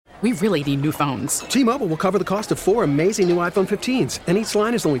We really need new phones. T-Mobile will cover the cost of 4 amazing new iPhone 15s, and each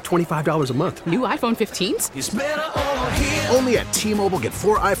line is only $25 a month. New iPhone 15s? It's better over here. Only at T-Mobile, get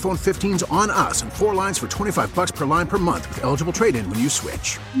 4 iPhone 15s on us and 4 lines for $25 per line per month with eligible trade-in when you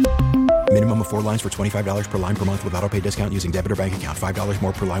switch. Minimum of 4 lines for $25 per line per month with autopay discount using debit or bank account. $5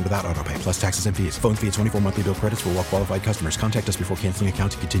 more per line without autopay, plus taxes and fees. Phone fee at 24 monthly bill credits for well-qualified customers. Contact us before canceling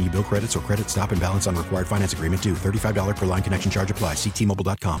account to continue bill credits or credit stop and balance on required finance agreement due. $35 per line connection charge applies. See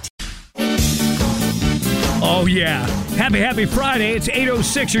T-Mobile.com. Oh, yeah. Happy Friday. It's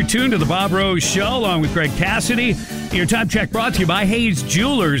 8:06. You're tuned to the Bob Rose Show along with Greg Cassidy. Your time check brought to you by Hayes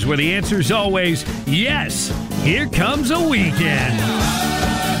Jewelers, where the answer is always yes. Here comes a weekend.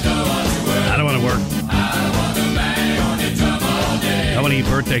 I don't want to work. I want to eat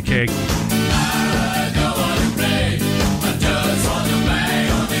birthday cake.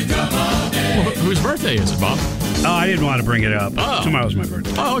 Whose birthday is it, Bob? Oh, I didn't want to bring it up. Oh. Tomorrow's my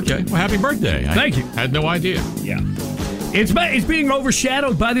birthday. Oh, okay. Well, happy birthday. Thank you. Had no idea. Yeah. It's being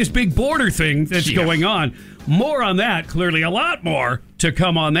overshadowed by this big border thing that's going on. More on that, clearly a lot more to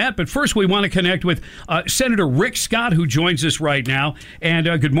come on that. But first, we want to connect with Senator Rick Scott, who joins us right now. And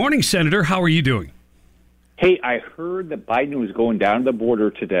good morning, Senator. How are you doing? Hey, I heard that Biden was going down to the border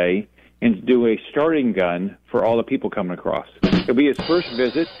today and do a starting gun for all the people coming across. It'll be his first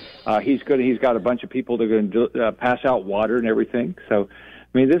visit. He's got a bunch of people that are going to pass out water and everything. So,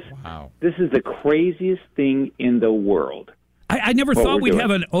 I mean, this is the craziest thing in the world. I never thought we'd have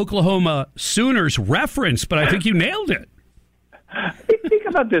an Oklahoma Sooners reference, but I think you nailed it. Think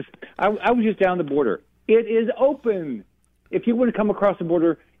about this. I was just down the border. It is open. If you want to come across the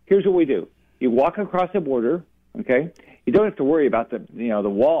border, here's what we do. You walk across the border, okay? You don't have to worry about the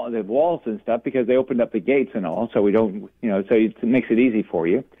walls and stuff because they opened up the gates and all, so we don't, so it makes it easy for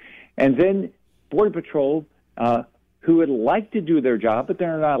you. And then Border Patrol, who would like to do their job, but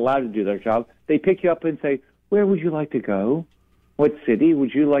they're not allowed to do their job, they pick you up and say, where would you like to go? What city?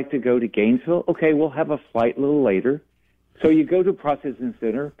 Would you like to go to Gainesville? Okay, we'll have a flight a little later. So you go to a processing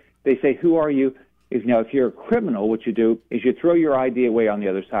center. They say, who are you? If you're a criminal, what you do is you throw your ID away on the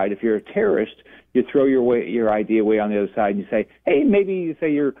other side. If you're a terrorist, you throw your ID away on the other side, and you say, hey, maybe you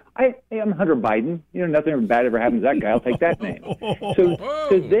say I'm Hunter Biden. Nothing bad ever happens to that guy. I'll take that name.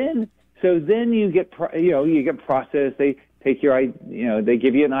 So then you get processed. They take your they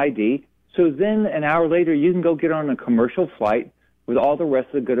give you an ID. So then an hour later, you can go get on a commercial flight with all the rest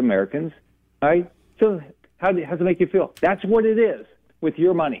of the good Americans. All right. So how does it make you feel? That's what it is with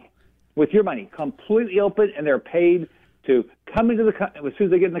your money. With your money, completely open, and they're paid to come into the country. As soon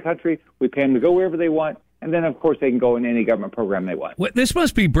as they get in the country, we pay them to go wherever they want, and then, of course, they can go in any government program they want. Well, this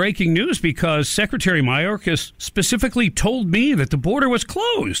must be breaking news because Secretary Mayorkas specifically told me that the border was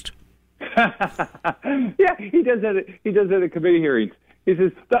closed. Yeah, he does that. He does that at committee hearings. He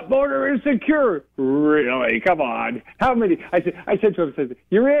says the border is secure. Really? Come on. How many? I said to him,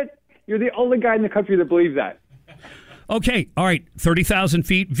 "You're it. You're the only guy in the country that believes that." Okay, all right, 30,000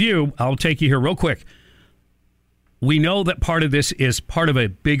 feet view. I'll take you here real quick. We know that part of this is part of a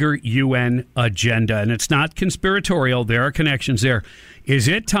bigger UN agenda, and it's not conspiratorial. There are connections there. Is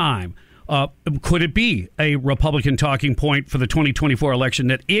it time? Could it be a Republican talking point for the 2024 election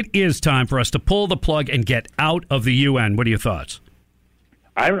that it is time for us to pull the plug and get out of the UN? What are your thoughts?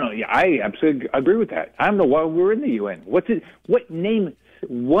 I don't know. I absolutely agree with that. I don't know why we're in the UN. Name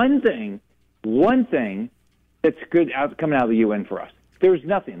one thing that's good coming out of the UN for us. There's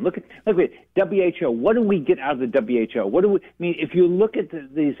nothing. Look at WHO. What do we get out of the WHO? If you look at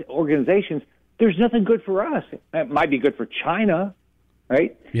these organizations, there's nothing good for us. It might be good for China,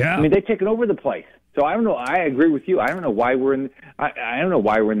 right? Yeah. They've taken over the place. So I don't know. I agree with you. I don't know why we're in. I don't know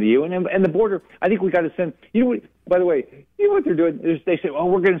why we're in the UN and the border. I think we got to send. By the way, you know what they're doing? They say, "Oh,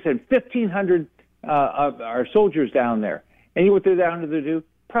 we're going to send 1,500 of our soldiers down there." And you know what they're down there to do?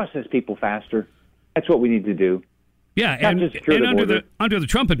 Process people faster. That's what we need to do. Yeah, and under the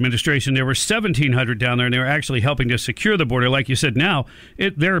Trump administration, there were 1,700 down there, and they were actually helping to secure the border. Like you said, now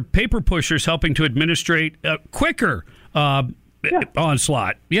there are paper pushers helping to administrate quicker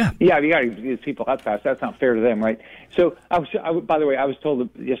onslaught. Yeah. Yeah, you got to get these people out fast. That's not fair to them, right? So, by the way, I was told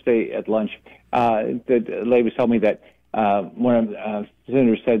yesterday at lunch, the lady was telling me that one of the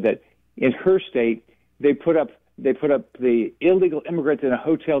senators said that in her state, they put up the illegal immigrants in a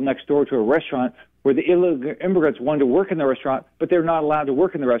hotel next door to a restaurant where the illegal immigrants wanted to work in the restaurant, but they're not allowed to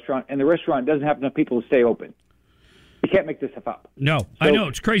work in the restaurant, and the restaurant doesn't have enough people to stay open. You can't make this stuff up. No, so, I know.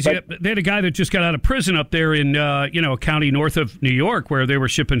 It's crazy. They had a guy that just got out of prison up there in, a county north of New York where they were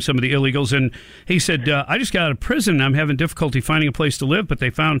shipping some of the illegals, and he said, I just got out of prison, and I'm having difficulty finding a place to live, but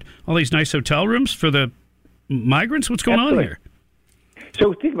they found all these nice hotel rooms for the migrants. What's going on here?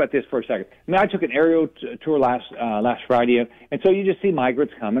 So think about this for a second. I mean, I took an aerial tour last Friday, and so you just see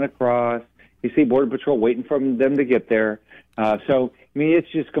migrants coming across. You see Border Patrol waiting for them to get there. So, I mean, it's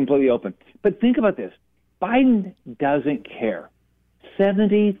just completely open. But think about this. Biden doesn't care.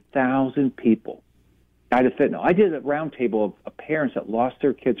 70,000 people died of fentanyl. I did a roundtable of parents that lost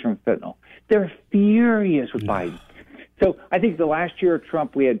their kids from fentanyl. They're furious with Biden. So I think the last year of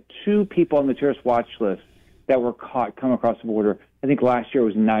Trump, we had 2 people on the terrorist watch list that were caught coming across the border. I think last year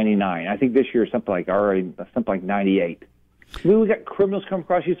was 99. I think this year is something like 98. I mean, we got criminals come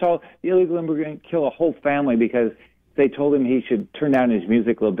across. You saw the illegal immigrant kill a whole family because they told him he should turn down his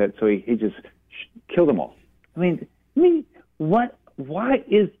music a little bit, so he just killed them all. I mean, what? Why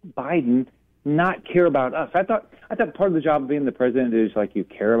is Biden not care about us? I thought part of the job of being the president is like you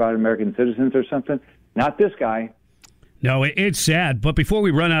care about American citizens or something. Not this guy. No, it's sad. But before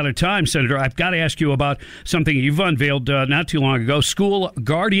we run out of time, Senator, I've got to ask you about something you've unveiled not too long ago, School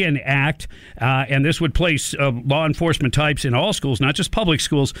Guardian Act. And this would place law enforcement types in all schools, not just public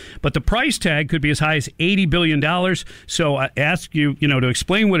schools. But the price tag could be as high as $80 billion. So I ask you, to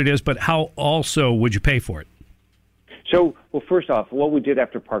explain what it is, but how also would you pay for it? So, well, first off, what we did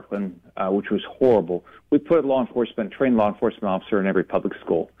after Parkland, which was horrible, we put a trained law enforcement officer in every public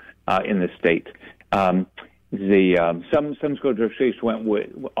school in the state. Some school districts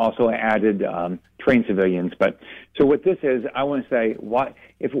also added trained civilians. But so what this is, I want to say,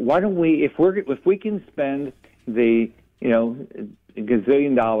 if we can spend the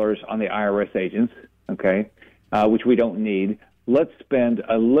gazillion dollars on the IRS agents, okay, which we don't need. Let's spend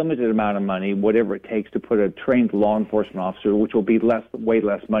a limited amount of money, whatever it takes, to put a trained law enforcement officer, which will be way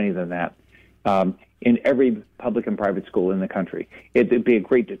less money than that, in every public and private school in the country. It'd be a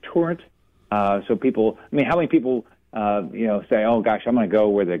great deterrent. So people, how many people, say, oh gosh, I'm going to go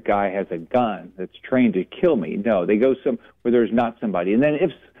where the guy has a gun that's trained to kill me? No, they go where there's not somebody. And then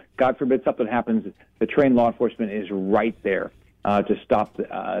if, God forbid, something happens, the trained law enforcement is right there to stop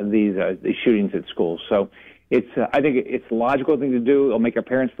these shootings at schools. So I think it's a logical thing to do. It'll make our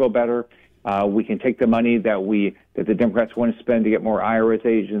parents feel better. We can take the money that the Democrats want to spend to get more IRS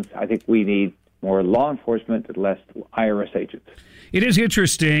agents. I think we need more law enforcement and less IRS agents. It is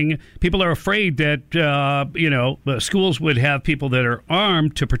interesting. People are afraid that, schools would have people that are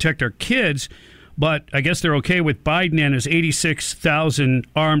armed to protect their kids, but I guess they're okay with Biden and his 86,000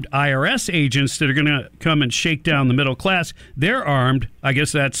 armed IRS agents that are going to come and shake down the middle class. They're armed. I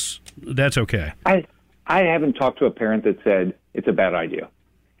guess that's okay. I haven't talked to a parent that said it's a bad idea.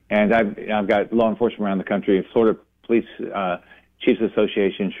 And I've got law enforcement around the country, Florida Police Chiefs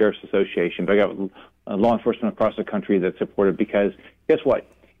Association, Sheriff's Association, but I got law enforcement across the country that support it because guess what?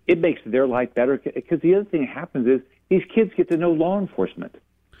 It makes their life better because the other thing that happens is these kids get to know law enforcement.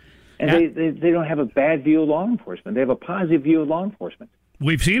 And they don't have a bad view of law enforcement. They have a positive view of law enforcement.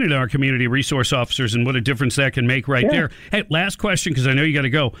 We've seen it in our community resource officers and what a difference that can make there. Hey, last question, because I know you got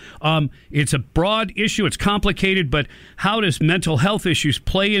to go. It's a broad issue. It's complicated, but how does mental health issues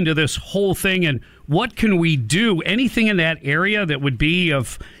play into this whole thing, and what can we do? Anything in that area that would be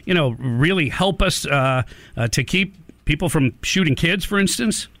of, really help us to keep people from shooting kids, for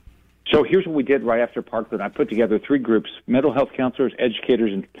instance? So here's what we did right after Parkland. I put together 3 groups, mental health counselors,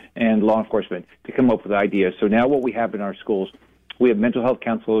 educators, and law enforcement, to come up with ideas. So now what we have in our schools, we have mental health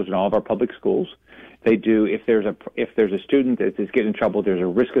counselors in all of our public schools. They do, if there's a student that is getting in trouble, there's a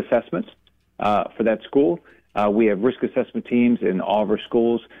risk assessment for that school. We have risk assessment teams in all of our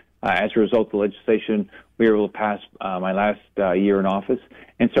schools. As a result of the legislation, we were able to pass my last year in office.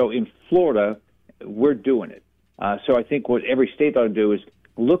 And so in Florida, we're doing it. So I think what every state ought to do is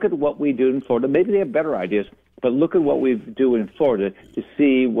look at what we do in Florida. Maybe they have better ideas, but look at what we do in Florida to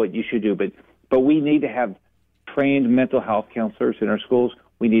see what you should do. But we need to have trained mental health counselors in our schools.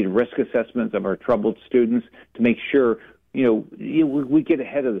 We need risk assessments of our troubled students to make sure, we get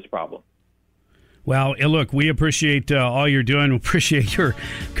ahead of this problem. Well, look, we appreciate all you're doing. We appreciate your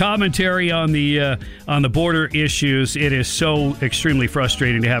commentary on the border issues. It is so extremely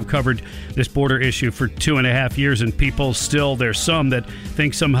frustrating to have covered this border issue for 2.5 years, and people still, there's some that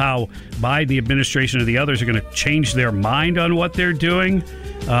think somehow Biden, the administration, or the others are going to change their mind on what they're doing.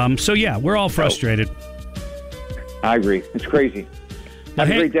 So, yeah, we're all frustrated. I agree. It's crazy. Have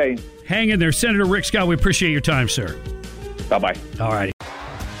a great day. Hang in there. Senator Rick Scott, we appreciate your time, sir. Bye-bye. All righty.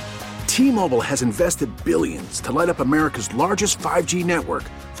 T-Mobile has invested billions to light up America's largest 5G network,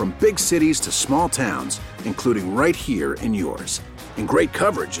 from big cities to small towns, including right here in yours. And great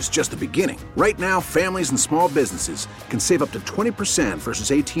coverage is just the beginning. Right now, families and small businesses can save up to 20%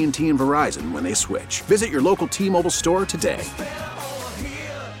 versus AT&T and Verizon when they switch. Visit your local T-Mobile store today.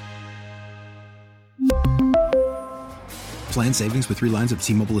 Plan savings with 3 lines of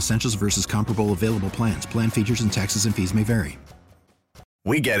T-Mobile Essentials versus comparable available plans. Plan features and taxes and fees may vary.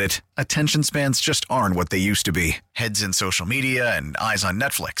 We get it. Attention spans just aren't what they used to be. Heads in social media and eyes on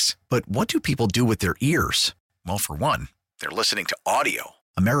Netflix. But what do people do with their ears? Well, for one, they're listening to audio.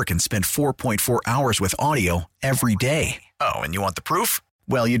 Americans spend 4.4 hours with audio every day. Oh, and you want the proof?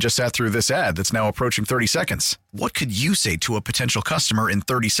 Well, you just sat through this ad that's now approaching 30 seconds. What could you say to a potential customer in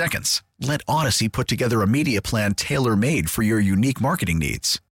 30 seconds? Let Odyssey put together a media plan tailor-made for your unique marketing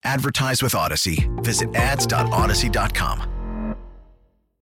needs. Advertise with Odyssey. Visit ads.odyssey.com.